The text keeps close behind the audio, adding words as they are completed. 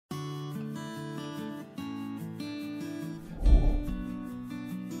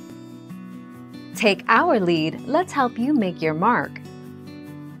Take our lead, let's help you make your mark.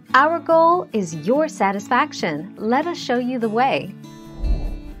 Our goal is your satisfaction. Let us show you the way.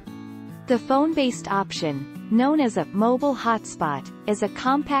 The phone-based option, known as a mobile hotspot, is a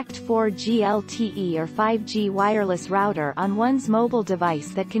compact 4G LTE or 5G wireless router on one's mobile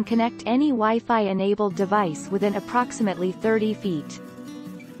device that can connect any Wi-Fi-enabled device within approximately 30 feet.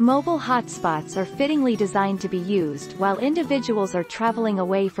 Mobile hotspots are fittingly designed to be used while individuals are traveling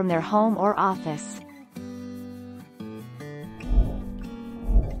away from their home or office.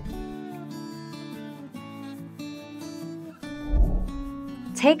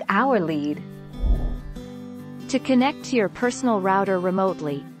 Take our lead. To connect to your personal router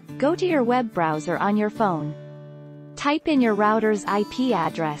remotely, go to your web browser on your phone. Type in your router's IP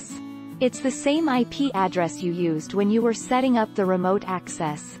address. It's the same IP address you used when you were setting up the remote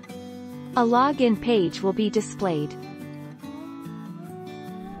access. A login page will be displayed.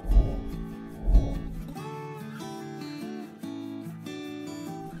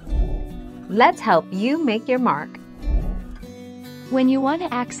 Let's help you make your mark. When you want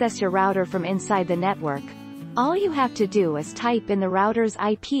to access your router from inside the network, all you have to do is type in the router's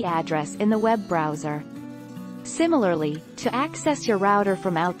IP address in the web browser. Similarly, to access your router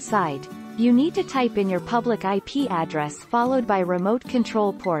from outside, you need to type in your public IP address followed by remote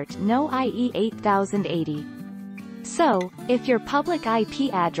control port no IE 8080. So, if your public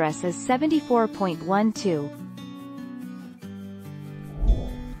IP address is 74.12,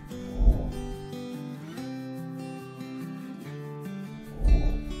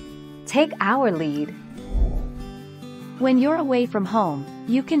 Take our lead. When you're away from home,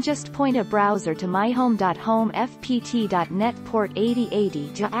 you can just point a browser to myhome.home.fpt.net port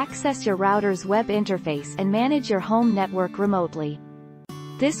 8080 to access your router's web interface and manage your home network remotely.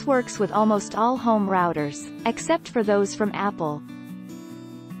 This works with almost all home routers, except for those from Apple.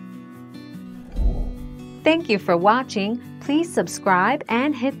 Thank you for watching. Please subscribe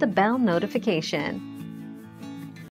and hit the bell notification.